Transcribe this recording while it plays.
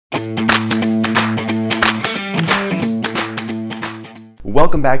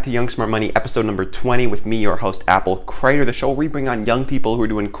Welcome back to Young Smart Money, episode number 20 with me, your host, Apple Crater, the show where we bring on young people who are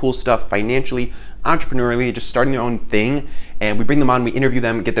doing cool stuff financially, entrepreneurially, just starting their own thing. And we bring them on, we interview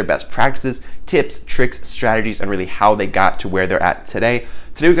them, get their best practices, tips, tricks, strategies, and really how they got to where they're at today.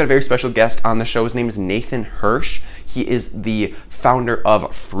 Today we've got a very special guest on the show. His name is Nathan Hirsch. He is the founder of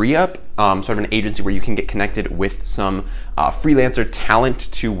FreeUp, sort of an agency where you can get connected with some freelancer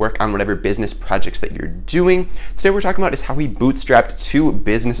talent to work on whatever business projects that you're doing. Today what we're talking about is how he bootstrapped two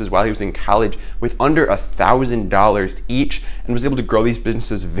businesses while he was in college with under $1,000 each and was able to grow these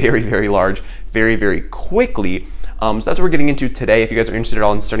businesses very, very large, very, very quickly. So that's what we're getting into today. If you guys are interested at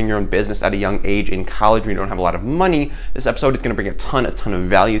all in starting your own business at a young age in college when you don't have a lot of money, this episode is going to bring a ton of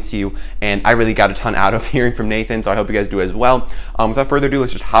value to you. And I really got a ton out of hearing from Nathan, so I hope you guys do as well. Without further ado,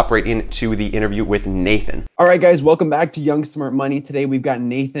 let's just hop right into the interview with Nathan. All right, guys, welcome back to Young Smart Money. Today we've got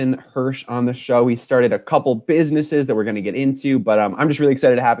Nathan Hirsch on the show. He started a couple businesses that we're going to get into, but I'm just really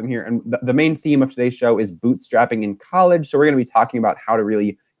excited to have him here. And the main theme of today's show is bootstrapping in college. So we're going to be talking about how to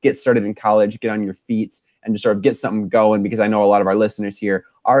really get started in college, get on your feet, and just sort of get something going, because I know a lot of our listeners here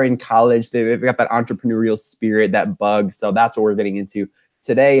are in college. They've got that entrepreneurial spirit, that bug. So that's what we're getting into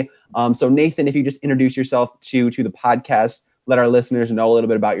today. So Nathan, if you just introduce yourself to the podcast, let our listeners know a little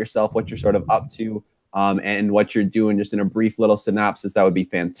bit about yourself, what you're sort of up to, and what you're doing, just in a brief little synopsis, that would be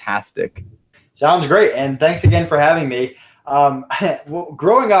fantastic. Sounds great. And thanks again for having me. Well,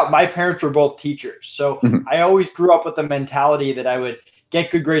 growing up, my parents were both teachers. So I always grew up with the mentality that I would get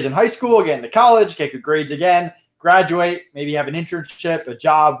good grades in high school, get into college, get good grades again, graduate, maybe have an internship, a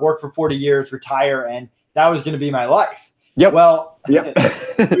job, work for 40 years, retire, and that was going to be my life. Yep. Well, yep.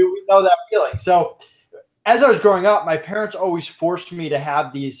 we know that feeling. So as I was growing up, my parents always forced me to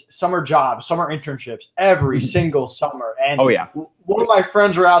have these summer jobs, summer internships every single summer. And one of my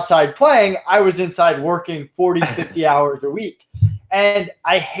friends were outside playing. I was inside working 40, 50 hours a week. And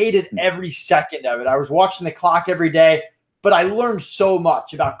I hated every second of it. I was watching the clock every day. But I learned so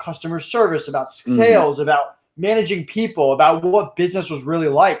much about customer service, about sales, about managing people, about what business was really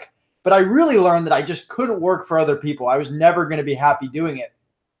like. But I really learned that I just couldn't work for other people. I was never going to be happy doing it.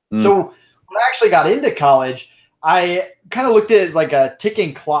 So when I actually got into college, I kind of looked at it as like a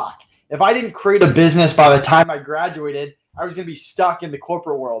ticking clock. If I didn't create a business by the time I graduated, I was going to be stuck in the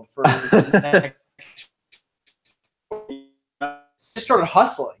corporate world for the next just started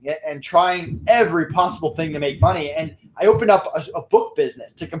hustling and trying every possible thing to make money. And I opened up a book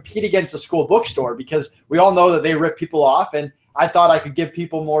business to compete against a school bookstore, because we all know that they rip people off. And I thought I could give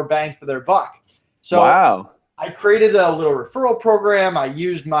people more bang for their buck. So I created a little referral program. I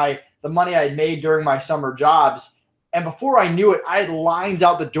used the money I had made during my summer jobs. And before I knew it, I had lines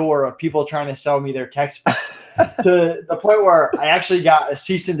out the door of people trying to sell me their textbooks to the point where I actually got a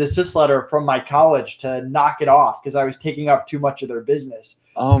cease and desist letter from my college to knock it off because I was taking up too much of their business.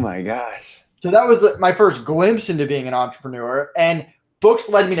 Oh my gosh. So that was my first glimpse into being an entrepreneur. And books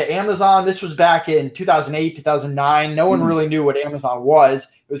led me to Amazon. This was back in 2008, 2009. No one really knew what Amazon was.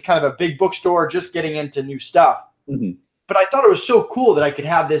 It was kind of a big bookstore just getting into new stuff. But I thought it was so cool that I could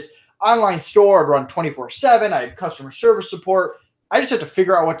have this online store. I'd run 24/7. I had customer service support. I just had to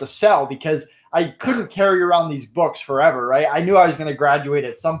figure out what to sell because I couldn't carry around these books forever, right? I knew I was going to graduate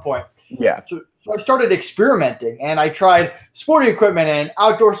at some point. Yeah. So I started experimenting, and I tried sporting equipment and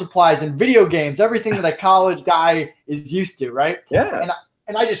outdoor supplies and video games, everything that a college guy is used to, right? Yeah.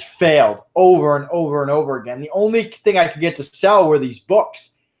 And I just failed over and over and over again. The only thing I could get to sell were these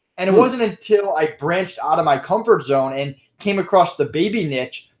books. And it wasn't until I branched out of my comfort zone and came across the baby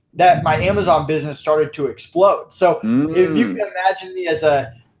niche that my Amazon business started to explode. So if you can imagine me as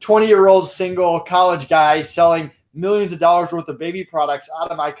a 20-year-old single college guy selling millions of dollars worth of baby products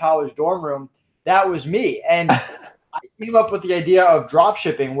out of my college dorm room, that was me. And I came up with the idea of drop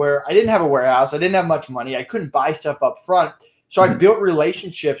shipping, where I didn't have a warehouse. I didn't have much money. I couldn't buy stuff up front. So I built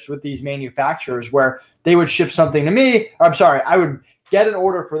relationships with these manufacturers where they would ship something to me. I would get an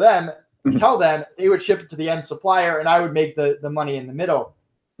order for them, tell them, they would ship it to the end supplier, and I would make the money in the middle.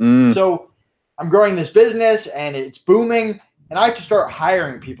 So I'm growing this business and it's booming, and I have to start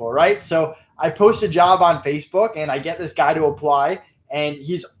hiring people, right? So I post a job on Facebook and I get this guy to apply, and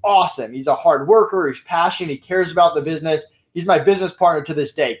he's awesome. He's a hard worker. He's passionate. He cares about the business. He's my business partner to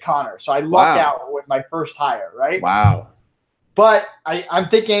this day, Connor. So I lucked out with my first hire, right? Wow. But I'm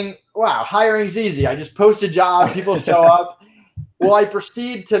thinking, wow, hiring's easy. I just post a job, people show up. Well, I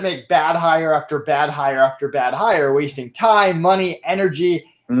proceed to make bad hire after bad hire after bad hire, wasting time, money, energy.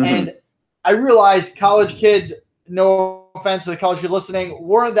 And I realized college kids, no offense to the college kids listening,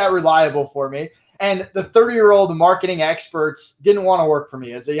 weren't that reliable for me. And the 30-year-old marketing experts didn't want to work for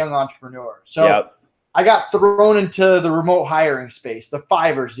me as a young entrepreneur. So I got thrown into the remote hiring space, the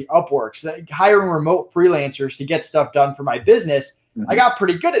Fiverrs, the Upworks, hiring remote freelancers to get stuff done for my business. I got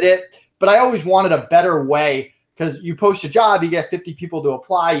pretty good at it, but I always wanted a better way, because you post a job, you get 50 people to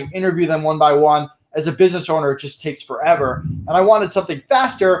apply, you interview them one by one. As a business owner, it just takes forever. And I wanted something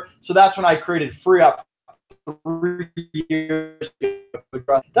faster, so that's when I created FreeUp 3 years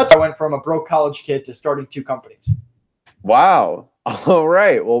ago. That's how I went from a broke college kid to starting 2 companies. Wow. All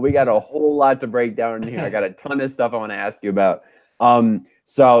right. Well, we got a whole lot to break down in here. I got a ton of stuff I want to ask you about.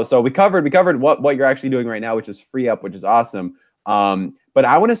 So we covered what you're actually doing right now, which is FreeUp, which is awesome. But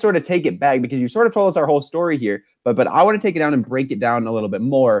I want to sort of take it back, because you sort of told us our whole story here, but I want to take it down and break it down a little bit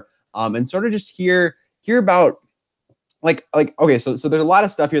more, and sort of just hear about like okay, so there's a lot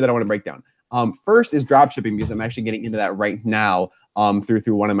of stuff here that I want to break down. First is drop shipping, because I'm actually getting into that right now.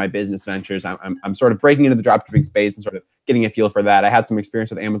 Through one of my business ventures, I'm sort of breaking into the dropshipping space and sort of getting a feel for that. I had some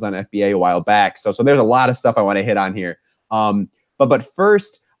experience with Amazon FBA a while back, so there's a lot of stuff I want to hit on here. But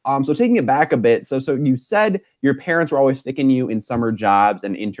first, so taking it back a bit, so you said your parents were always sticking you in summer jobs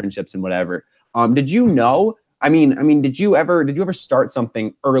and internships and whatever. Did you know? I mean, did you ever start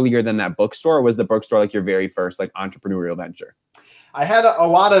something earlier than that bookstore, or was the bookstore like your very first like entrepreneurial venture? I had a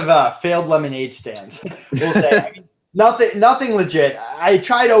lot of failed lemonade stands. We'll say. I mean, nothing legit. I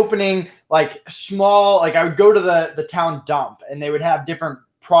tried opening like small, like I would go to the town dump, and they would have different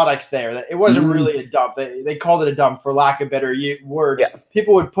products there. It wasn't really a dump. They called it a dump for lack of better words. Yeah.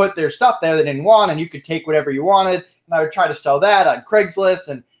 People would put their stuff there they didn't want, and you could take whatever you wanted. And I would try to sell that on Craigslist,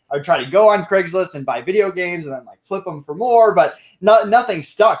 and I would try to go on Craigslist and buy video games and then like flip them for more, but nothing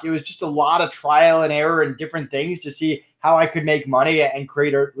stuck. It was just a lot of trial and error and different things to see how I could make money and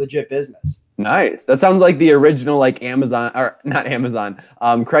create a legit business. Nice. That sounds like the original like Amazon, or not Amazon,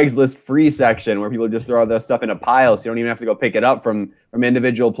 Craigslist free section, where people just throw all their stuff in a pile, so you don't even have to go pick it up from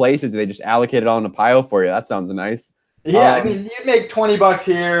individual places. They just allocate it all in a pile for you. That sounds nice. Yeah, I mean, you make $20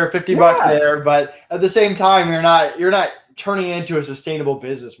 here, $50 there, but at the same time, you're not turning it into a sustainable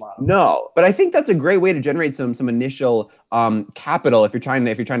business model. No, but I think that's a great way to generate some initial capital if you're trying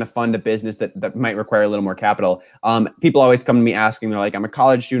to fund a business that might require a little more capital. People always come to me asking, they're like, I'm a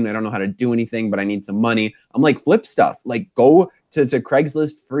college student, I don't know how to do anything, but I need some money. I'm like, flip stuff. Like, go to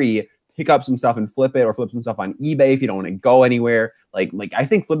Craigslist free, pick up some stuff and flip it, or flip some stuff on eBay if you don't want to go anywhere. Like I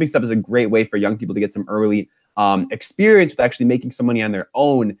think flipping stuff is a great way for young people to get some early experience with actually making some money on their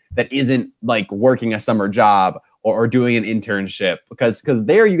own that isn't like working a summer job or doing an internship, because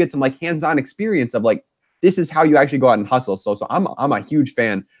there you get some like hands-on experience of like, this is how you actually go out and hustle. So I'm a huge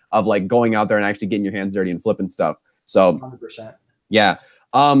fan of like going out there and actually getting your hands dirty and flipping stuff. So 100%. Yeah.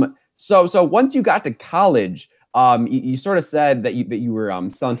 So once you got to college, you sort of said that you were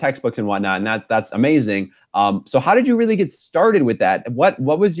selling textbooks and whatnot, and that's amazing. So how did you really get started with that?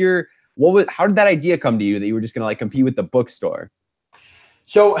 How did that idea come to you that you were just gonna like compete with the bookstore?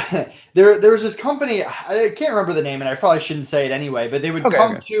 So there was this company, I can't remember the name, and I probably shouldn't say it anyway, but they would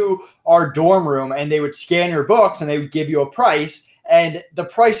come to our dorm room and they would scan your books and they would give you a price, and the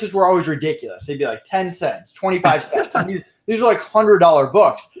prices were always ridiculous. They'd be like 10 cents, 25 cents. And these were like $100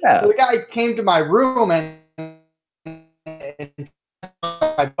 books. Yeah. So the guy came to my room and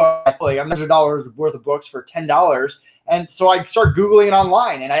my book, like $100 worth of books for $10. And so I started Googling it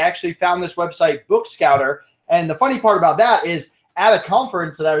online, and I actually found this website, Book Scouter. And the funny part about that is, at a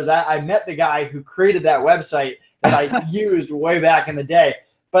conference that I was at, I met the guy who created that website that I used way back in the day.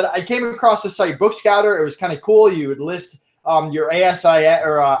 But I came across the site Book Scouter. It was kind of cool. You would list your ASIN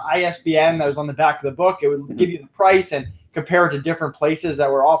or ISBN that was on the back of the book. It would give you the price and compare it to different places that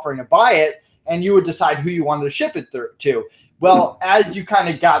were offering to buy it, and you would decide who you wanted to ship it to. Well, as you kind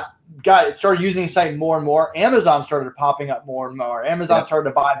of started using the site more and more, Amazon started popping up more and more. Amazon started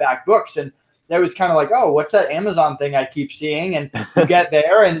to buy back books, and that was kind of like, oh, what's that Amazon thing I keep seeing? And you get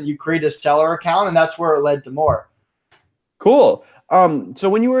there and you create a seller account, and that's where it led to more. Cool. So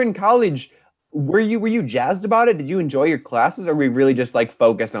when you were in college, were you jazzed about it? Did you enjoy your classes, or were you really just like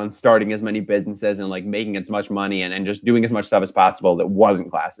focused on starting as many businesses and like making as much money and just doing as much stuff as possible that wasn't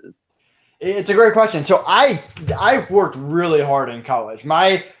classes? It's a great question. So I worked really hard in college.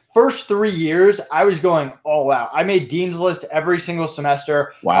 My first 3 years, I was going all out. I made Dean's List every single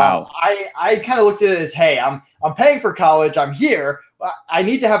semester. Wow. I kind of looked at it as, hey, I'm paying for college. I'm here. I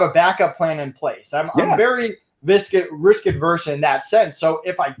need to have a backup plan in place. I'm very risk adverse in that sense. So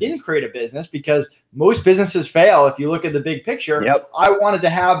if I didn't create a business, because most businesses fail if you look at the big picture, I wanted to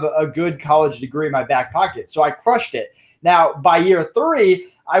have a good college degree in my back pocket. So I crushed it. Now, by year 3,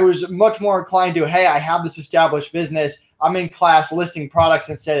 I was much more inclined to, hey, I have this established business. I'm in class listing products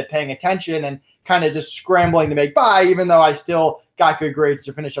instead of paying attention and kind of just scrambling to make by, even though I still got good grades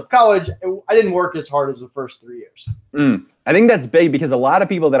to finish up college. I didn't work as hard as the first 3 years. I think that's big because a lot of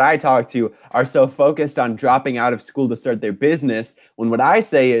people that I talk to are so focused on dropping out of school to start their business. When what I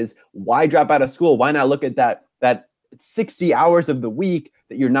say is, why drop out of school? Why not look at that 60 hours of the week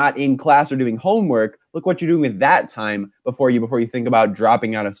that you're not in class or doing homework? Look what you're doing with that time before you think about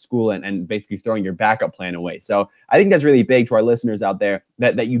dropping out of school and basically throwing your backup plan away. So I think that's really big to our listeners out there,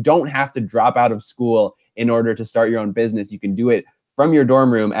 that you don't have to drop out of school in order to start your own business. You can do it from your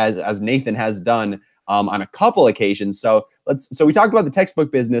dorm room, as Nathan has done on a couple occasions. So we talked about the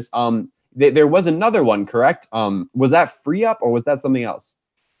textbook business. There was another one, correct? Was that FreeUp or was that something else?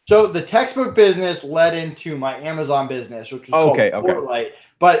 So the textbook business led into my Amazon business, which was called Portlight.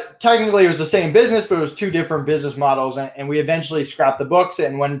 But technically it was the same business, but it was 2 different business models. And we eventually scrapped the books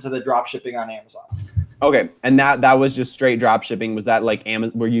and went into the drop shipping on Amazon. Okay. And that was just straight drop shipping. Was that like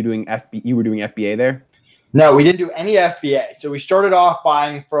Amazon? Were you doing FBA there? No, we didn't do any FBA. So we started off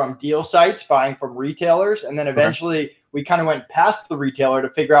buying from deal sites, buying from retailers, and then eventually we kind of went past the retailer to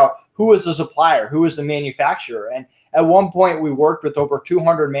figure out who was the supplier, who was the manufacturer. And at one point we worked with over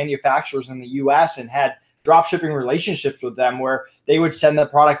 200 manufacturers in the US and had drop shipping relationships with them where they would send the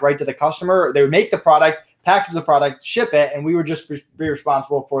product right to the customer. They would make the product, package the product, ship it, and we would just be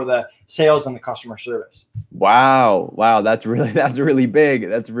responsible for the sales and the customer service. Wow. That's really big.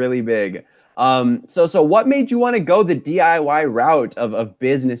 That's really big. So what made you want to go the DIY route of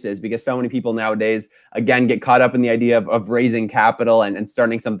businesses? Because so many people nowadays, again, get caught up in the idea of raising capital and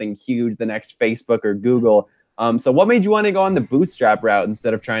starting something huge, the next Facebook or Google. So what made you want to go on the bootstrap route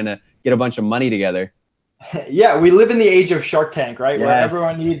instead of trying to get a bunch of money together? Yeah, we live in the age of Shark Tank, right? Yes. Where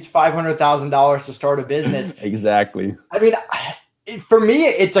everyone needs $500,000 to start a business. Exactly. I mean, for me,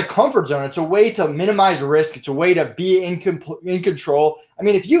 it's a comfort zone. It's a way to minimize risk. It's a way to be in control. I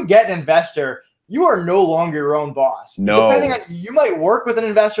mean, if you get an investor, you are no longer your own boss. No. You might work with an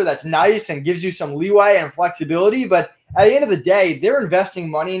investor that's nice and gives you some leeway and flexibility, but at the end of the day, they're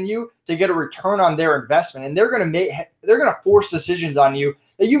investing money in you to get a return on their investment, and they're going to force decisions on you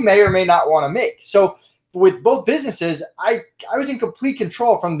that you may or may not want to make. So with both businesses, I was in complete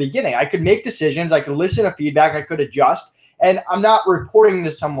control from the beginning. I could make decisions. I could listen to feedback. I could adjust. And I'm not reporting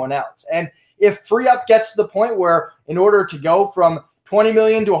to someone else. And if FreeUp gets to the point where in order to go from 20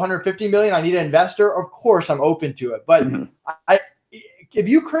 million to 150 million, I need an investor, of course I'm open to it. But if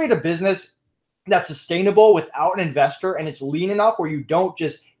you create a business that's sustainable without an investor and it's lean enough where you don't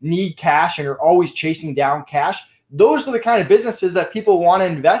just need cash and you're always chasing down cash, those are the kind of businesses that people want to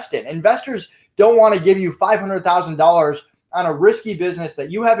invest in. Investors don't want to give you $500,000 on a risky business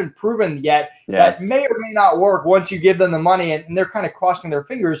that you haven't proven yet, that may or may not work once you give them the money and they're kind of crossing their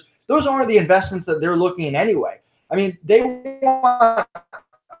fingers. Those aren't the investments that they're looking at anyway. I mean, they want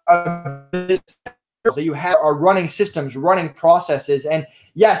a business that you are running systems, running processes. And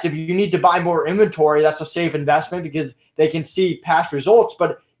yes, if you need to buy more inventory, that's a safe investment because they can see past results.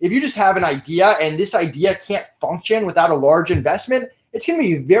 But if you just have an idea and this idea can't function without a large investment, it's going to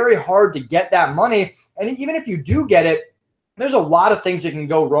be very hard to get that money. And even if you do get it, there's a lot of things that can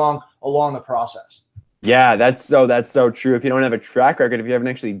go wrong along the process. Yeah, that's so true. If you don't have a track record, if you haven't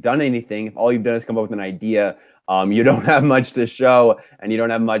actually done anything, if all you've done is come up with an idea, you don't have much to show, and you don't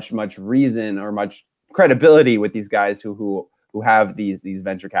have much reason or much credibility with these guys who have these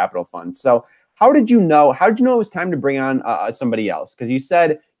venture capital funds. So how did you know it was time to bring on somebody else? Because you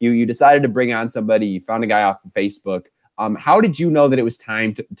said you decided to bring on somebody, you found a guy off of Facebook. How did you know that it was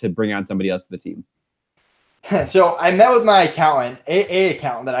time to bring on somebody else to the team? So I met with my accountant, a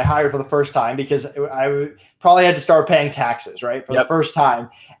accountant that I hired for the first time because I probably had to start paying taxes, right, for the first time.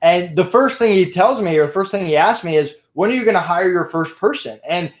 And the first thing he tells me, or the first thing he asked me is, when are you going to hire your first person?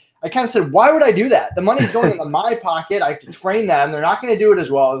 And I kind of said, why would I do that? The money's going into my pocket. I have to train them. They're not going to do it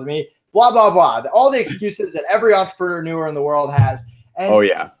as well as me, blah, blah, blah. All the excuses that every entrepreneur in the world has. And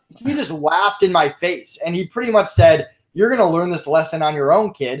he just laughed in my face. And he pretty much said, you're going to learn this lesson on your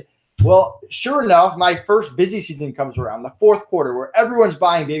own, kid. Well, sure enough, my first busy season comes around, the fourth quarter, where everyone's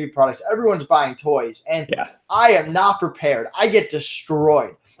buying baby products, everyone's buying toys, and I am not prepared. I get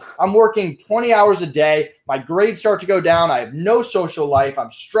destroyed. I'm working 20 hours a day. My grades start to go down. I have no social life.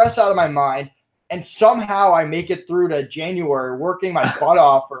 I'm stressed out of my mind, and somehow I make it through to January, working my butt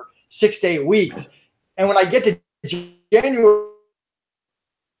off for 6 to 8 weeks. And when I get to January,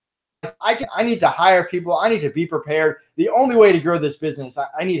 I need to hire people. I need to be prepared. The only way to grow this business,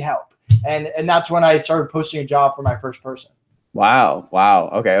 I need help. And that's when I started posting a job for my first person. Wow.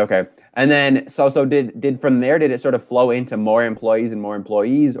 Okay. And then so did from there, did it sort of flow into more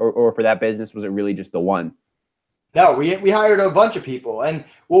employees, or for that business, was it really just the one? No, we hired a bunch of people, and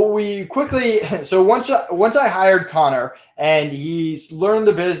well, we quickly. So once I hired Connor, and he learned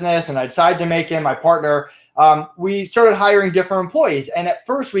the business, and I decided to make him my partner. We started hiring different employees, and at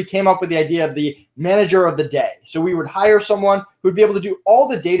first we came up with the idea of the manager of the day. So we would hire someone who'd be able to do all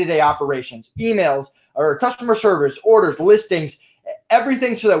the day-to-day operations, emails, or customer service, orders, listings,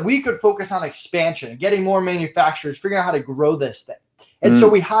 everything, so that we could focus on expansion, getting more manufacturers, figuring out how to grow this thing. And so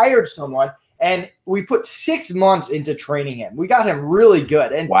we hired someone. And we put 6 months into training him. We got him really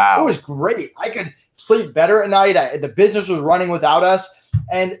good. And It was great. I could sleep better at night. The business was running without us.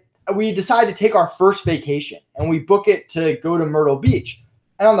 And we decided to take our first vacation. And we book it to go to Myrtle Beach.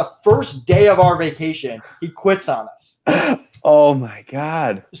 And on the first day of our vacation, he quits on us. Oh, my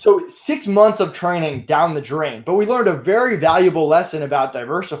God. So 6 months of training down the drain. But we learned a very valuable lesson about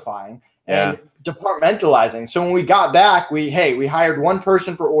diversifying. And departmentalizing. So when we got back, we hired one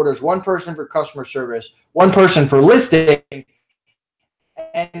person for orders, one person for customer service, one person for listing.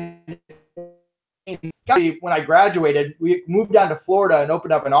 And when I graduated, we moved down to Florida and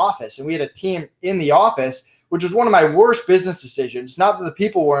opened up an office. And we had a team in the office, which was one of my worst business decisions. Not that the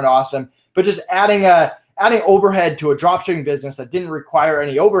people weren't awesome, but just adding overhead to a dropshipping business that didn't require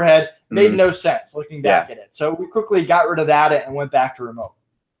any overhead made no sense looking back at it. So we quickly got rid of that and went back to remote.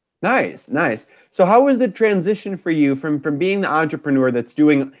 Nice. So how was the transition for you from being the entrepreneur that's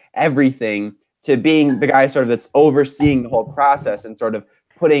doing everything to being the guy sort of that's overseeing the whole process and sort of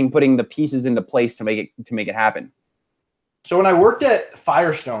putting the pieces into place to make it happen? So when I worked at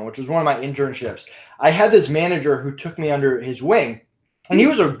Firestone, which was one of my internships, I had this manager who took me under his wing, and he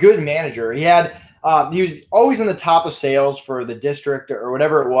was a good manager. He was always in the top of sales for the district or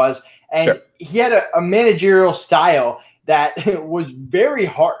whatever it was, and he had a managerial style that was very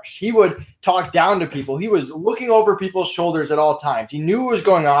harsh. He would talk down to people. He was looking over people's shoulders at all times. He knew what was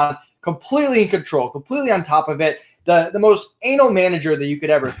going on, completely in control, completely on top of it. The most anal manager that you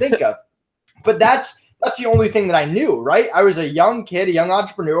could ever think of. But that's the only thing that I knew, right? I was a young kid, a young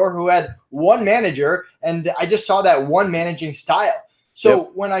entrepreneur who had one manager, and I just saw that one managing style.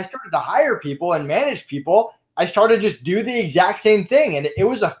 So when I started to hire people and manage people, I started to just do the exact same thing, and it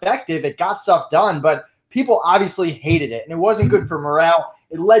was effective. It got stuff done, but people obviously hated it, and it wasn't good for morale.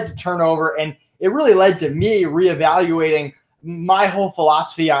 It led to turnover, and it really led to me reevaluating my whole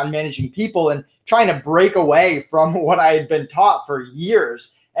philosophy on managing people and trying to break away from what I had been taught for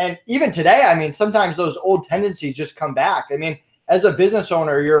years. And even today, I mean, sometimes those old tendencies just come back. I mean, as a business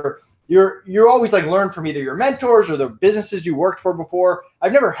owner, you're always like learn from either your mentors or the businesses you worked for before.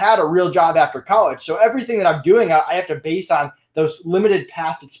 I've never had a real job after college, so everything that I'm doing, I have to base on those limited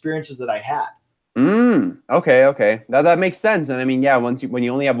past experiences that I had. Okay. That makes sense. And I mean, when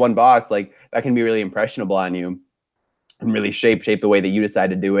you only have one boss, like that can be really impressionable on you and really shape the way that you decide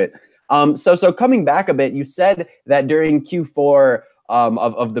to do it. So coming back a bit, you said that during Q4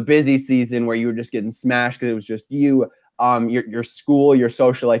 of the busy season where you were just getting smashed because it was just you, your school, your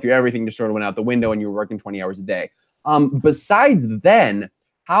social life, your everything just sort of went out the window and you were working 20 hours a day. Besides then,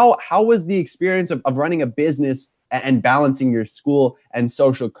 how was the experience of running a business and balancing your school and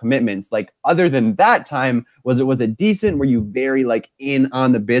social commitments? Like, other than that time, was it decent? Were you very like in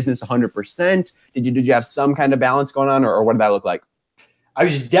on the business 100%? Did you have some kind of balance going on, or what did that look like? I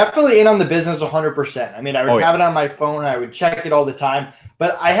was definitely in on the business 100%. I mean, I would have it on my phone. I would check it all the time,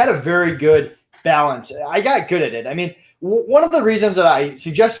 but I had a very good balance. I got good at it. I mean, one of the reasons that I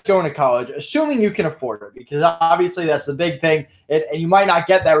suggest going to college, assuming you can afford it, because obviously that's the big thing, and you might not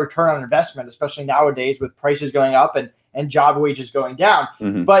get that return on investment, especially nowadays with prices going up and job wages going down.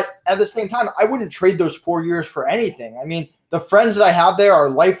 But at the same time, I wouldn't trade those 4 years for anything. I mean, the friends that I have there are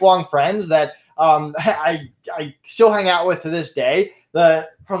lifelong friends that I still hang out with to this day.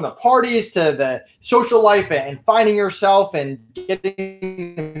 From the parties to the social life and finding yourself and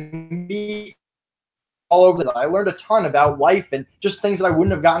getting to meet all over that. I learned a ton about life and just things that I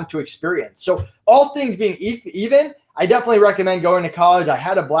wouldn't have gotten to experience. So all things being even, I definitely recommend going to college. I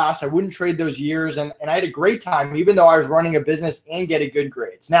had a blast. I wouldn't trade those years, and I had a great time, even though I was running a business and getting good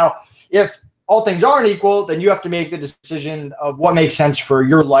grades. Now, if all things aren't equal, then you have to make the decision of what makes sense for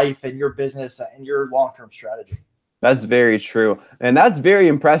your life and your business and your long-term strategy. That's very true. And that's very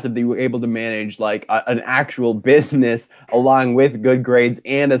impressive that you were able to manage like an actual business along with good grades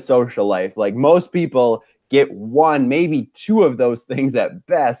and a social life. Like, most people get one, maybe two of those things at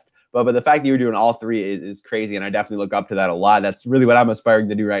best. But the fact that you're doing all three is crazy. And I definitely look up to that a lot. That's really what I'm aspiring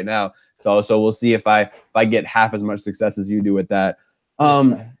to do right now. So we'll see if I get half as much success as you do with that.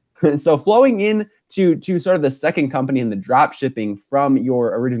 So flowing in to sort of the second company in the drop shipping from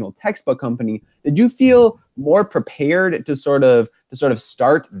your original textbook company, did you feel more prepared to sort of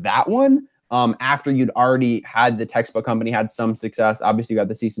start that one? after you'd already had the textbook company had some success? Obviously, you got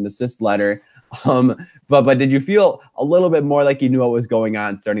the cease and desist letter. But did you feel a little bit more like you knew what was going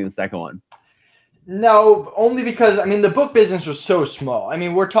on starting the second one? No, only because, I mean, the book business was so small. I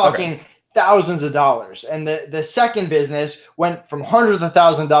mean, we're talking thousands of dollars. And the second business went from hundreds of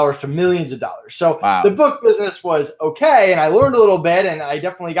thousands of dollars to millions of dollars. So the book business was okay. And I learned a little bit and I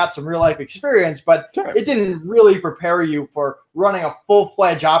definitely got some real life experience, but it didn't really prepare you for running a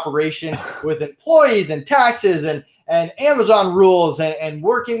full-fledged operation with employees and taxes and Amazon rules and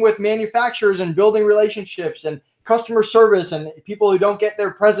working with manufacturers and building relationships and customer service and people who don't get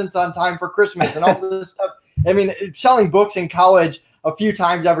their presents on time for Christmas and all this stuff. I mean, selling books in college a few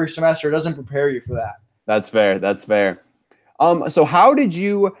times every semester doesn't prepare you for that. That's fair. That's fair. So how did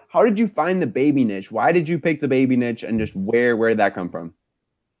you find the baby niche? Why did you pick the baby niche, and just where did that come from?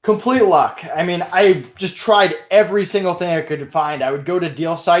 Complete luck. I mean, I just tried every single thing I could find. I would go to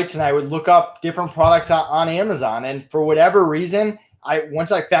deal sites and I would look up different products on Amazon. And for whatever reason,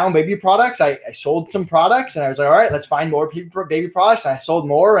 once I found baby products, I sold some products and I was like, all right, let's find more baby products. And I sold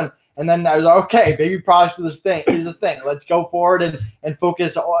more. And then I was like, okay, baby products is a thing. Let's go forward and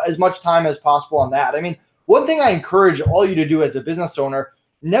focus as much time as possible on that. I mean, one thing I encourage all you to do as a business owner,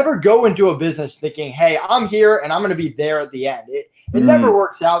 never go into a business thinking, hey, I'm here and I'm going to be there at the end. It never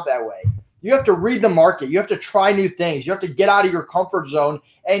works out that way. You have to read the market. You have to try new things. You have to get out of your comfort zone.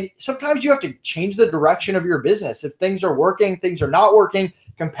 And sometimes you have to change the direction of your business. If things are working, things are not working,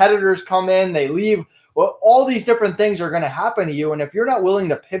 competitors come in, they leave. Well, all these different things are going to happen to you. And if you're not willing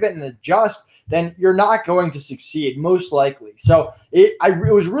to pivot and adjust, then you're not going to succeed, most likely. So it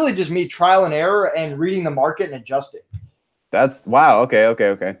was really just me trial and error and reading the market and adjusting. That's wow.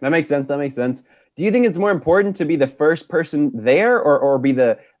 Okay. That makes sense. Do you think it's more important to be the first person there or be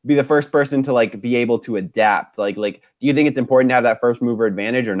the first person to like be able to adapt? Like, do you think it's important to have that first mover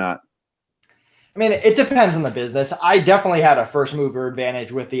advantage or not? I mean, it depends on the business. I definitely had a first mover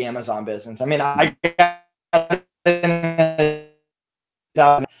advantage with the Amazon business. I mean,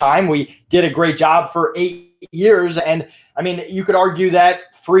 we did a great job for 8 years. And I mean, you could argue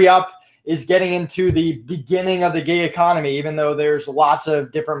that FreeUp is getting into the beginning of the gig economy, even though there's lots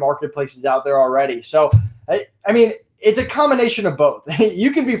of different marketplaces out there already. So, I mean, it's a combination of both.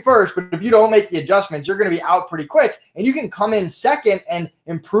 You can be first, but if you don't make the adjustments, you're going to be out pretty quick. And you can come in second and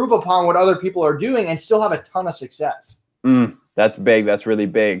improve upon what other people are doing and still have a ton of success. That's big. That's really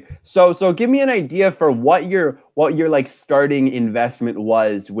big. So give me an idea for what your like starting investment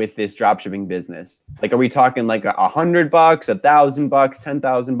was with this dropshipping business. Like, are we talking like $100, $1,000,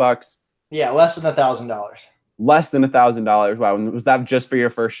 $10,000? Yeah, less than $1,000. Less than $1,000. Wow. And was that just for your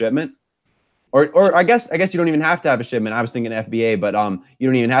first shipment? Or I guess you don't even have to have a shipment. I was thinking FBA, but you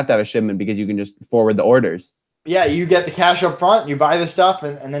don't even have to have a shipment because you can just forward the orders. Yeah, you get the cash up front, you buy the stuff,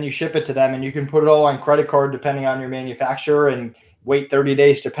 and then you ship it to them, and you can put it all on credit card depending on your manufacturer and wait 30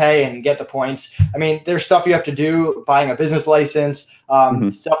 days to pay and get the points. I mean, there's stuff you have to do, buying a business license,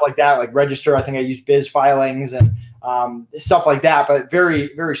 stuff like that, like register. I think I use biz filings and stuff like that, but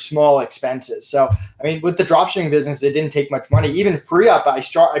very, very small expenses. So, I mean, with the dropshipping business, it didn't take much money. Even FreeUp, I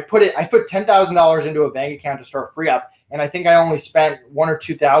put $10,000 into a bank account to start FreeUp. And I think I only spent $1,000 or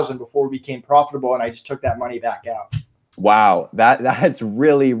 $2,000 before we became profitable, and I just took that money back out. Wow, that's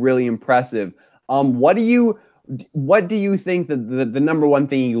really, really impressive. What do you think that the number one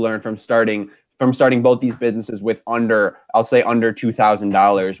thing you learned from starting both these businesses with under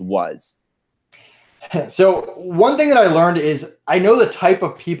 $2,000 was? So one thing that I learned is I know the type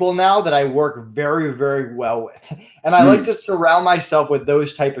of people now that I work very, very well with. And I like to surround myself with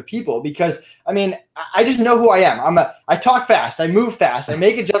those type of people because, I mean, I just know who I am. I talk fast. I move fast. I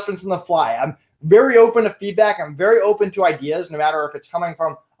make adjustments on the fly. I'm very open to feedback. I'm very open to ideas, no matter if it's coming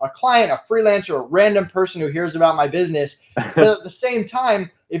from a client, a freelancer, a random person who hears about my business. But at the same time,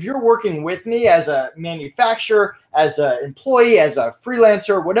 if you're working with me as a manufacturer, as an employee, as a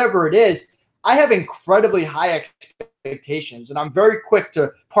freelancer, whatever it is, I have incredibly high expectations, and I'm very quick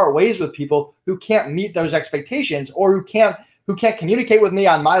to part ways with people who can't meet those expectations or who can't communicate with me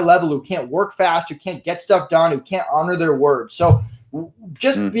on my level, who can't work fast, who can't get stuff done, who can't honor their word. So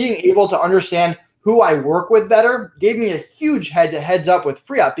just being able to understand who I work with better gave me a huge heads up with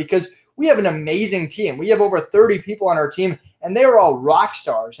FreeUp because we have an amazing team. We have over 30 people on our team, and they are all rock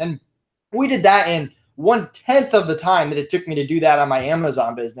stars. And we did that in 1/10 of the time that it took me to do that on my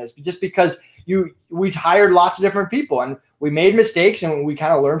Amazon business, just because we hired lots of different people and we made mistakes and we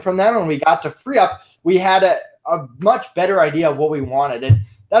kind of learned from them. And we got to FreeUp, we had a much better idea of what we wanted. And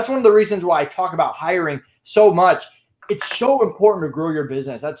that's one of the reasons why I talk about hiring so much. It's so important to grow your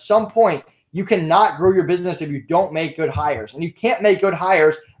business. At some point, you cannot grow your business if you don't make good hires. And you can't make good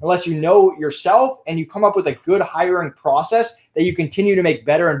hires unless you know yourself and you come up with a good hiring process that you continue to make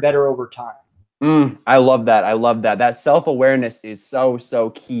better and better over time. I love that. I love that. That self-awareness is so,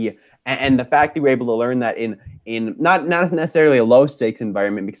 so key. And the fact that you were able to learn that in not necessarily a low stakes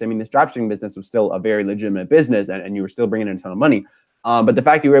environment, because I mean, this dropshipping business was still a very legitimate business and you were still bringing in a ton of money. But the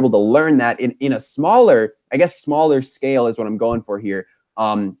fact that you were able to learn that in a smaller, I guess, smaller scale is what I'm going for here.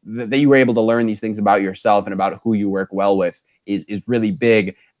 That you were able to learn these things about yourself and about who you work well with is really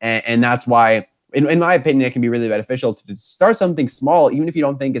big. And that's why, in my opinion, it can be really beneficial to start something small, even if you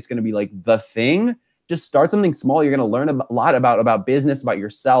don't think it's going to be like the thing. Just start something small. You're going to learn a lot about business, about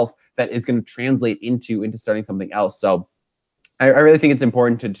yourself, that is going to translate into starting something else. So I really think it's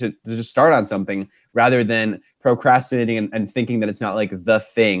important to just start on something rather than procrastinating and thinking that it's not like the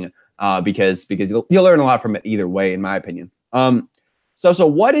thing, because you'll learn a lot from it either way, in my opinion. So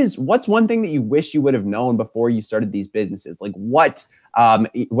what's one thing that you wish you would have known before you started these businesses? Like what,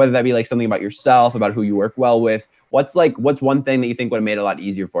 whether that be like something about yourself, about who you work well with, what's one thing that you think would have made it a lot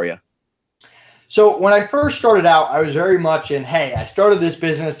easier for you? So when I first started out, I was very much in, hey, I started this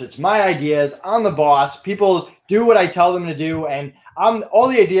business. It's my ideas. I'm the boss. People do what I tell them to do. And all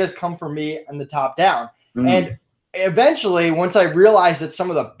the ideas come from me and the top down. And eventually, once I realized that some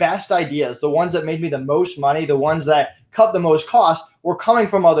of the best ideas, the ones that made me the most money, the ones that cut the most cost, were coming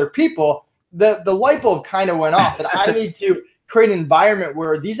from other people, the light bulb kind of went off that I need to create an environment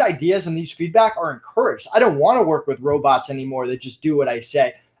where these ideas and these feedback are encouraged. I don't want to work with robots anymore that just do what I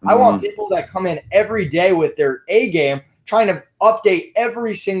say. I want people that come in every day with their A game, trying to update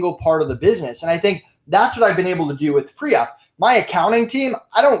every single part of the business. And I think that's what I've been able to do with FreeUp. My accounting team,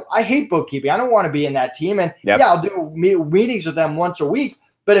 I hate bookkeeping. I don't want to be in that team. And yeah, I'll do meetings with them once a week.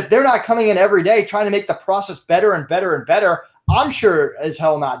 But if they're not coming in every day trying to make the process better and better and better, I'm sure as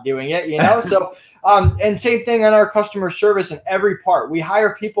hell not doing it, So, and same thing on our customer service in every part. We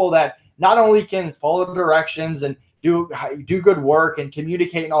hire people that not only can follow directions and do good work and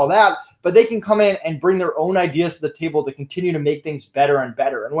communicate and all that, but they can come in and bring their own ideas to the table to continue to make things better and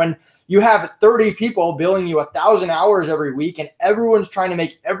better. And when you have 30 people billing you 1,000 hours every week and everyone's trying to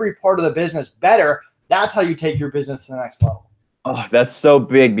make every part of the business better, that's how you take your business to the next level. Oh, that's so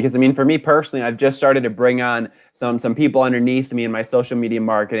big, because I mean, for me personally, I've just started to bring on some people underneath me in my social media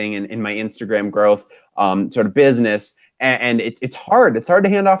marketing and in my Instagram growth sort of business. And it's hard. It's hard to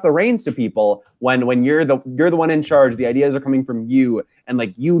hand off the reins to people when you're the one in charge. The ideas are coming from you, and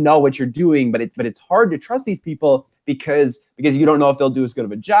like you know what you're doing, but it's hard to trust these people because you don't know if they'll do as good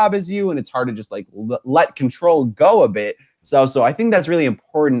of a job as you, and it's hard to just like let control go a bit. So I think that's really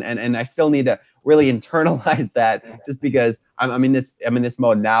important, and I still need to really internalize that, just because I'm in this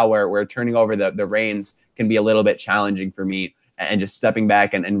mode now where turning over the reins can be a little bit challenging for me, and just stepping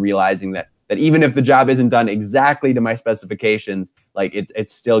back and realizing that even if the job isn't done exactly to my specifications, like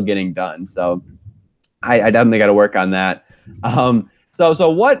it's still getting done. So I definitely got to work on that. So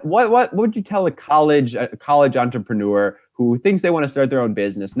what would you tell a college entrepreneur who thinks they want to start their own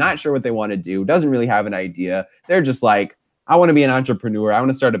business, not sure what they want to do, doesn't really have an idea? They're just like, I want to be an entrepreneur. I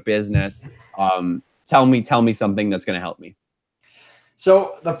want to start a business. Tell me something that's going to help me.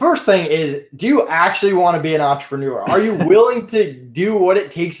 So the first thing is, do you actually want to be an entrepreneur? Are you willing to do what it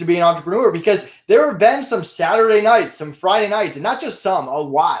takes to be an entrepreneur? Because there have been some Saturday nights, some Friday nights, and not just some, a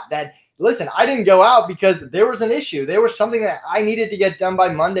lot that, listen, I didn't go out because there was an issue. There was something that I needed to get done by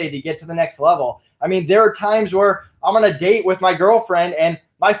Monday to get to the next level. I mean, there are times where I'm on a date with my girlfriend and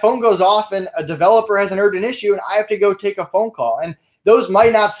my phone goes off and a developer has an urgent issue and I have to go take a phone call. And those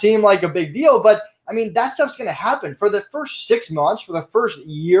might not seem like a big deal, but I mean, that stuff's going to happen for the first 6 months, for the first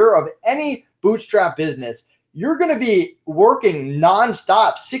year of any bootstrap business. You're going to be working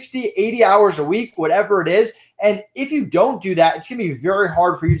nonstop, 60, 80 hours a week, whatever it is. And if you don't do that, it's going to be very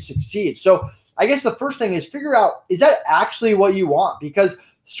hard for you to succeed. So I guess the first thing is figure out, is that actually what you want? Because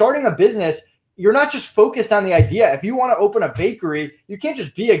starting a business, you're not just focused on the idea. If you want to open a bakery, you can't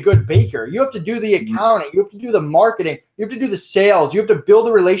just be a good baker. You have to do the accounting. You have to do the marketing. You have to do the sales. You have to build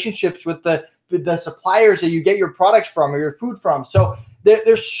the relationships with the suppliers that you get your products from or your food from. So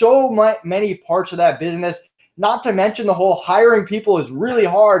there's so many parts of that business, not to mention the whole hiring people is really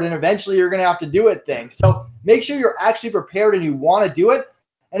hard, and eventually you're going to have to do it thing. So make sure you're actually prepared and you want to do it.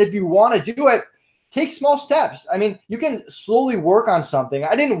 And if you want to do it, take small steps. I mean, you can slowly work on something.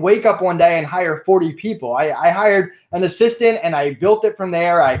 I didn't wake up one day and hire 40 people. I hired an assistant and I built it from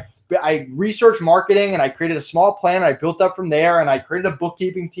there. I researched marketing and I created a small plan. I built up from there, and I created a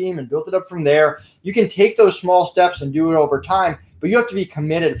bookkeeping team and built it up from there. You can take those small steps and do it over time, but you have to be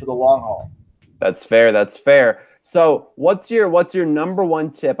committed for the long haul. That's fair. That's fair. So what's your number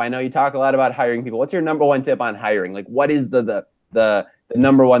one tip? I know you talk a lot about hiring people. What's your number one tip on hiring? Like, what is the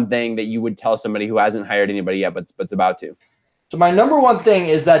number one thing that you would tell somebody who hasn't hired anybody yet, but's about to? So my number one thing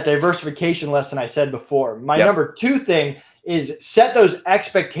is that diversification lesson I said before. My number two thing is set those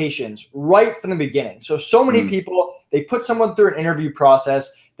expectations right from the beginning. So many people, they put someone through an interview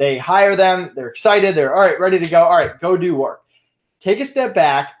process, they hire them, they're excited, they're all right, ready to go. All right, go do work. Take a step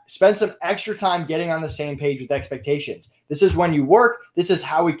back, spend some extra time getting on the same page with expectations. This is when you work. This is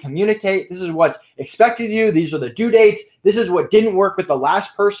how we communicate. This is what's expected of you. These are the due dates. This is what didn't work with the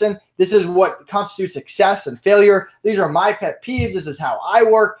last person. This is what constitutes success and failure. These are my pet peeves. This is how I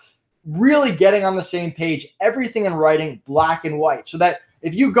work. Really getting on the same page, everything in writing, black and white, so that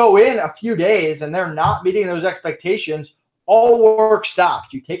if you go in a few days and they're not meeting those expectations, all work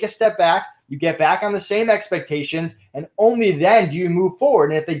stops. You take a step back, you get back on the same expectations, and only then do you move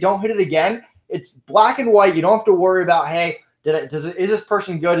forward. And if they don't hit it again, it's black and white. You don't have to worry about, hey, is this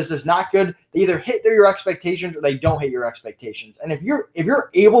person good? Is this not good? They either hit your expectations or they don't hit your expectations. And if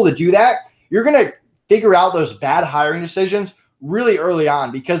you're able to do that, you're going to figure out those bad hiring decisions really early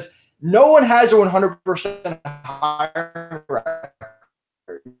on, because no one has a 100% hiring record.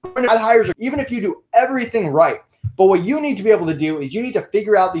 Bad hires, even if you do everything right. But what you need to be able to do is you need to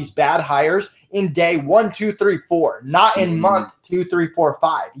figure out these bad hires in day 1, 2, 3, 4, not in month 2, 3, 4,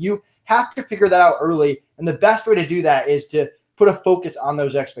 5. You have to figure that out early. And the best way to do that is to put a focus on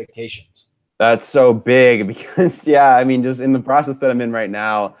those expectations. That's so big because, yeah, I mean, just in the process that I'm in right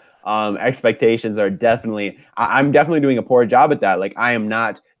now, expectations are definitely, I'm definitely doing a poor job at that. Like, I am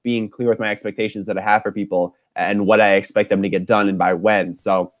not being clear with my expectations that I have for people and what I expect them to get done and by when.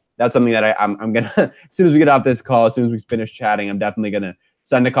 So that's something that I'm going to, as soon as we get off this call, as soon as we finish chatting, I'm definitely going to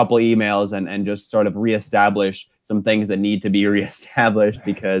send a couple emails and just sort of reestablish some things that need to be reestablished,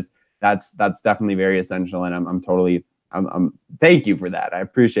 because that's definitely very essential. And I'm totally thank you for that. I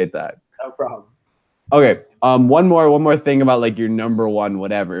appreciate that. No problem. Okay. One more thing about like your number one,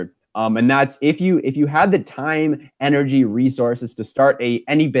 whatever. And that's if you had the time, energy, resources to start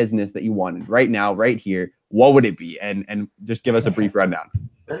any business that you wanted right now, right here, what would it be? And just give us a brief rundown.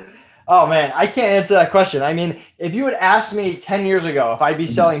 Oh man, I can't answer that question. I mean, if you had asked me 10 years ago if I'd be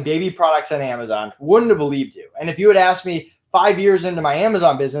selling baby products on Amazon, wouldn't have believed you. And if you had asked me 5 years into my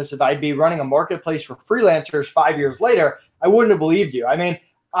Amazon business if I'd be running a marketplace for freelancers 5 years later, I wouldn't have believed you. I mean,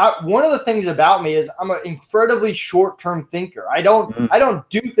 one of the things about me is I'm an incredibly short-term thinker. I don't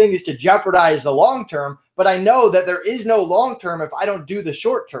do things to jeopardize the long term, but I know that there is no long term if I don't do the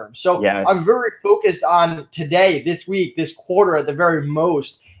short term. So yes. I'm very focused on today, this week, this quarter at the very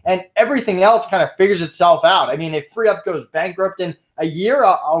most, and everything else kind of figures itself out. I mean, if FreeUp goes bankrupt in a year,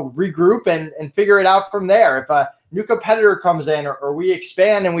 I'll regroup and figure it out from there. If a new competitor comes in or we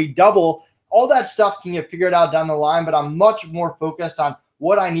expand and we double, all that stuff can get figured out down the line, but I'm much more focused on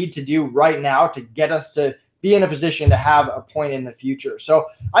what I need to do right now to get us to be in a position to have a point in the future. So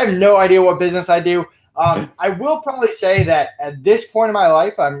I have no idea what business I do. I will probably say that at this point in my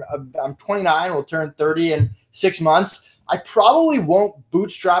life, I'm 29, will turn 30 in 6 months. I probably won't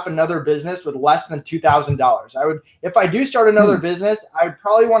bootstrap another business with less than $2,000. I would, if I do start another business, I would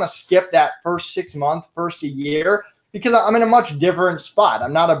probably want to skip that first 6 months, first a year, because I'm in a much different spot.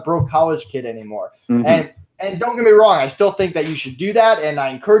 I'm not a broke college kid anymore. And don't get me wrong, I still think that you should do that, and I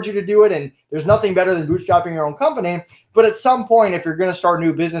encourage you to do it. And there's nothing better than bootstrapping your own company. But at some point, if you're going to start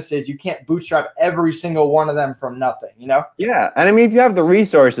new businesses, you can't bootstrap every single one of them from nothing, you know? Yeah. And I mean, if you have the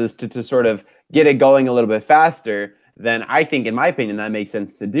resources to sort of get it going a little bit faster, then I think, in my opinion, that makes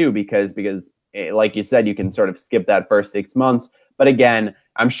sense to do because like you said, you can sort of skip that first 6 months. But again,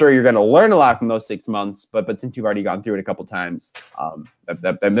 I'm sure you're going to learn a lot from those 6 months. But since you've already gone through it a couple times,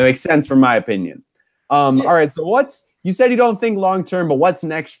 that makes sense from my opinion. All right. So you said you don't think long-term, but what's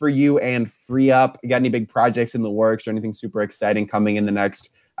next for you and FreeUp? You got any big projects in the works or anything super exciting coming in the next,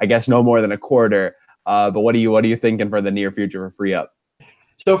 I guess, no more than a quarter? But what are you thinking for the near future for FreeUp?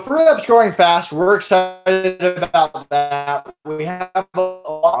 So FreeUp's growing fast. We're excited about that. We have a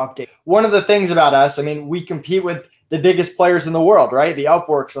lot of updates. One of the things about us, I mean, we compete with the biggest players in the world, right? The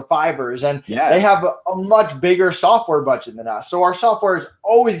Upworks, the Fivers, and they have a much bigger software budget than us. So our software is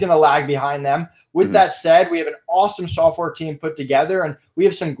always going to lag behind them. With that said, we have an awesome software team put together, and we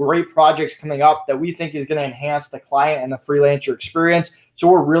have some great projects coming up that we think is going to enhance the client and the freelancer experience. So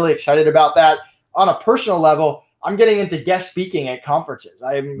we're really excited about that. On a personal level, I'm getting into guest speaking at conferences.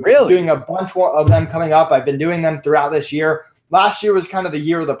 I'm doing a bunch of them coming up. I've been doing them throughout this year. Last year was kind of the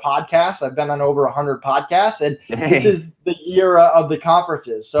year of the podcast. I've been on over 100 podcasts, and this is the year of the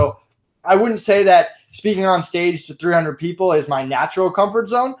conferences. So I wouldn't say that speaking on stage to 300 people is my natural comfort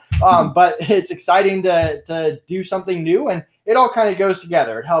zone. But it's exciting to do something new, and it all kind of goes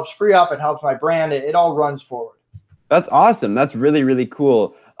together. It helps free up. It helps my brand. It all runs forward. That's awesome. That's really, really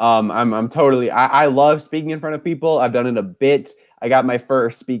cool. I'm totally, I love speaking in front of people. I've done it a bit. I got my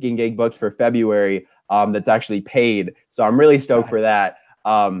first speaking gig booked for February. That's actually paid. So I'm really stoked for that.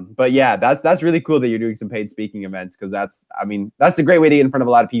 But yeah, that's really cool that you're doing some paid speaking events, because that's a great way to get in front of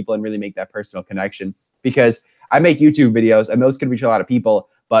a lot of people and really make that personal connection, because I make YouTube videos and those can reach a lot of people,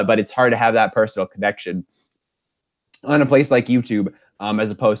 but it's hard to have that personal connection on a place like YouTube,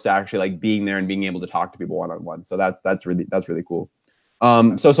 as opposed to actually like being there and being able to talk to people one-on-one. So that's really cool.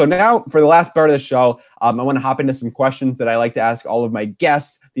 So now for the last part of the show, I want to hop into some questions that I like to ask all of my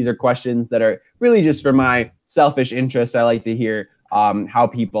guests. These are questions that are really just for my selfish interest. I like to hear how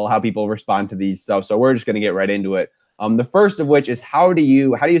people respond to these. So we're just going to get right into it. The first of which is, how do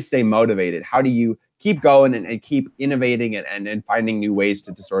you stay motivated? How do you keep going and keep innovating and finding new ways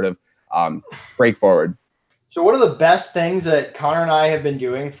to sort of break forward? So one of the best things that Connor and I have been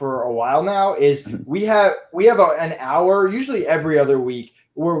doing for a while now is we have an hour, usually every other week,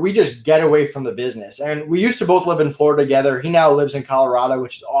 where we just get away from the business. And we used to both live in Florida together. He now lives in Colorado,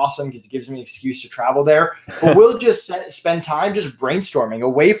 which is awesome because it gives me an excuse to travel there. But we'll just spend time just brainstorming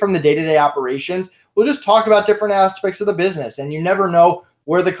away from the day-to-day operations. We'll just talk about different aspects of the business, and you never know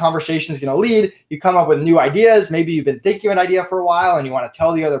where the conversation is going to lead. You come up with new ideas. Maybe you've been thinking of an idea for a while and you want to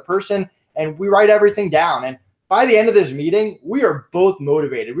tell the other person, and we write everything down. And by the end of this meeting, we are both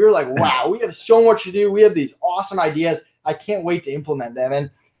motivated. We were like, wow, we have so much to do. We have these awesome ideas. I can't wait to implement them. And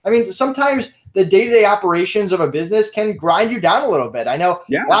I mean, sometimes the day-to-day operations of a business can grind you down a little bit. I know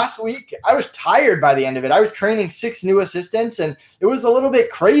last week I was tired by the end of it. I was training 6 new assistants and it was a little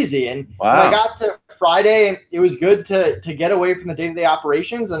bit crazy. And when I got to Friday, and it was good to get away from the day-to-day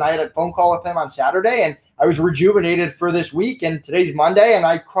operations. And I had a phone call with him on Saturday, and I was rejuvenated for this week. And today's Monday, and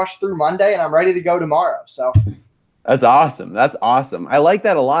I crushed through Monday, and I'm ready to go tomorrow. So that's awesome. That's awesome. I like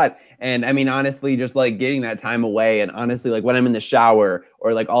that a lot. And I mean, honestly, just like getting that time away, and honestly, like when I'm in the shower,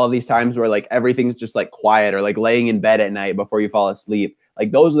 or like all of these times where like everything's just like quiet, or like laying in bed at night before you fall asleep,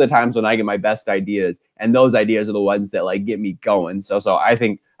 like those are the times when I get my best ideas, and those ideas are the ones that like get me going. So I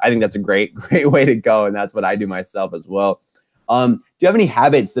think that's a great way to go, and that's what I do myself as well. Do you have any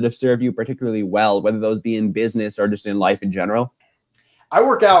habits that have served you particularly well, whether those be in business or just in life in general? I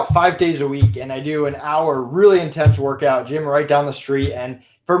work out 5 days a week, and I do an hour really intense workout gym right down the street. And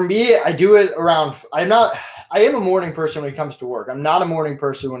for me, I do it around, I am a morning person when it comes to work. I'm not a morning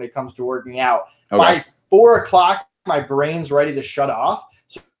person when it comes to working out. Okay. By 4 o'clock, my brain's ready to shut off.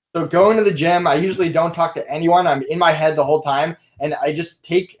 So going to the gym, I usually don't talk to anyone. I'm in my head the whole time, and I just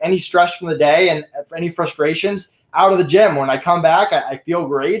take any stress from the day and any frustrations out of the gym. When I come back, I feel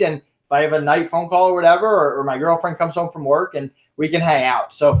great. And if I have a night phone call or whatever, or my girlfriend comes home from work, and we can hang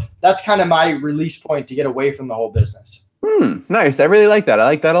out. So that's kind of my release point to get away from the whole business. Nice. I really like that. I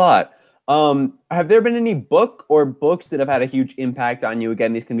like that a lot. Have there been any book or books that have had a huge impact on you?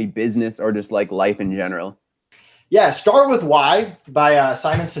 Again, these can be business or just like life in general. Yeah, Start With Why by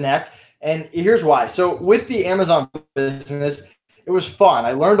Simon Sinek. And here's why. So with the Amazon business, it was fun.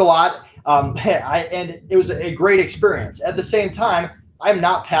 I learned a lot, and it was a great experience. At the same time, I'm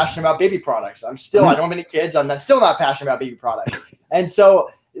not passionate about baby products. I don't have any kids. I'm still not passionate about baby products. And so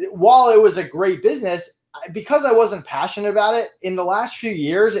while it was a great business, because I wasn't passionate about it, in the last few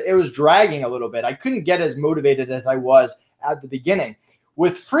years, it was dragging a little bit. I couldn't get as motivated as I was at the beginning.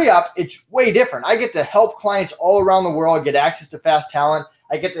 With FreeUp, it's way different. I get to help clients all around the world get access to fast talent.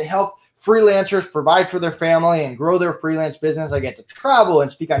 I get to help freelancers provide for their family and grow their freelance business. I get to travel and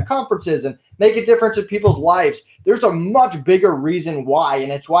speak on conferences and make a difference in people's lives. There's a much bigger reason why,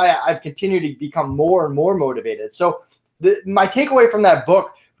 and it's why I've continued to become more and more motivated. So my takeaway from that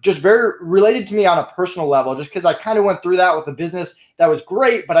book, just very related to me on a personal level, just because I kind of went through that with a business that was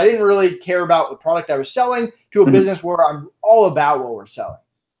great, but I didn't really care about the product I was selling, to a business where I'm all about what we're selling.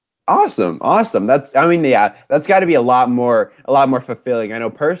 Awesome. That's got to be a lot more fulfilling. I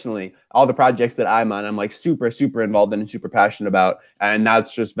know personally, all the projects that I'm on, I'm like super involved in and super passionate about, and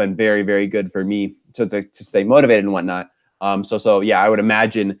that's just been very, very good for me to stay motivated and whatnot. So yeah, I would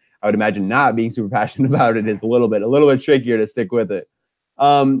imagine not being super passionate about it is a little bit trickier to stick with it.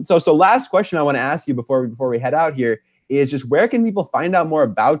 So last question I want to ask you before we head out here is just, where can people find out more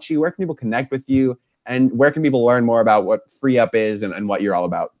about you? Where can people connect with you? And where can people learn more about what FreeUp is and what you're all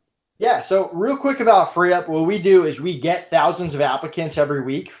about? Yeah, so real quick about FreeUp, what we do is we get thousands of applicants every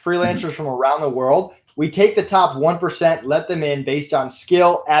week, freelancers from around the world. We take the top 1%, let them in based on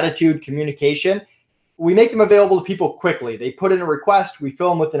skill, attitude, communication. We make them available to people quickly. They put in a request, we fill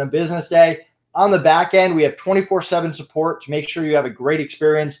them within a business day. On the back end, we have 24/7 support to make sure you have a great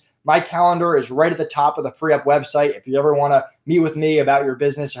experience. My calendar is right at the top of the FreeUp website if you ever want to meet with me about your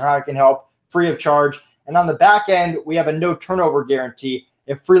business or how I can help, free of charge. And on the back end, we have a no turnover guarantee.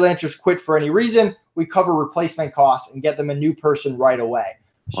 If freelancers quit for any reason, we cover replacement costs and get them a new person right away.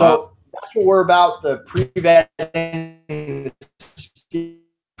 So that's what we're about, the pre-vetting,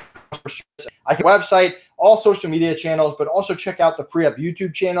 I can website, all social media channels, but also check out the FreeUp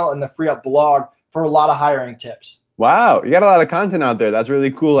YouTube channel and the FreeUp blog for a lot of hiring tips. Wow, you got a lot of content out there. That's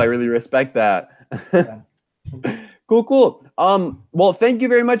really cool. I really respect that. Yeah. Cool. Well, thank you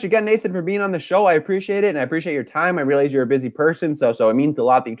very much again, Nathan, for being on the show. I appreciate it, and I appreciate your time. I realize you're a busy person, so it means a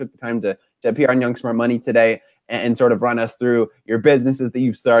lot that you took the time to appear on Young Smart Money today and sort of run us through your businesses that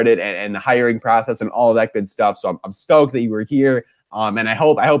you've started and the hiring process and all of that good stuff. So I'm stoked that you were here, and I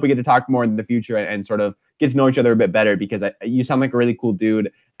hope we get to talk more in the future and sort of get to know each other a bit better, because you sound like a really cool dude,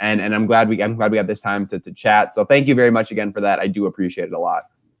 and I'm glad we got this time to chat. So thank you very much again for that. I do appreciate it a lot.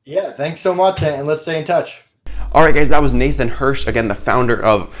 Yeah, thanks so much, and let's stay in touch. All right, guys, that was Nathan Hirsch, again, the founder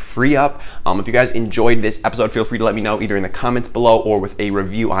of FreeUp. If you guys enjoyed this episode, feel free to let me know either in the comments below or with a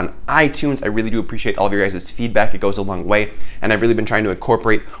review on iTunes. I really do appreciate all of your guys' feedback. It goes a long way, and I've really been trying to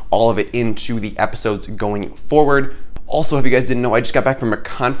incorporate all of it into the episodes going forward. Also, if you guys didn't know, I just got back from a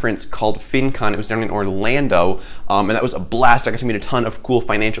conference called FinCon. It was down in Orlando, and that was a blast. I got to meet a ton of cool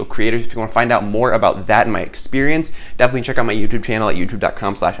financial creators. If you want to find out more about that and my experience, definitely check out my YouTube channel at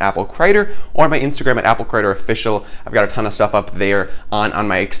youtube.com/AppleCrider or my Instagram at AppleCriderOfficial. I've got a ton of stuff up there on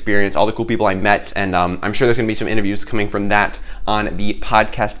my experience, all the cool people I met, and I'm sure there's going to be some interviews coming from that on the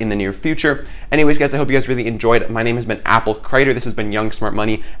podcast in the near future. Anyways, guys, I hope you guys really enjoyed. My name has been Apple Crider. This has been Young Smart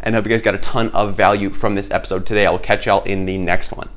Money, and I hope you guys got a ton of value from this episode today. I'll catch y'all in the next one.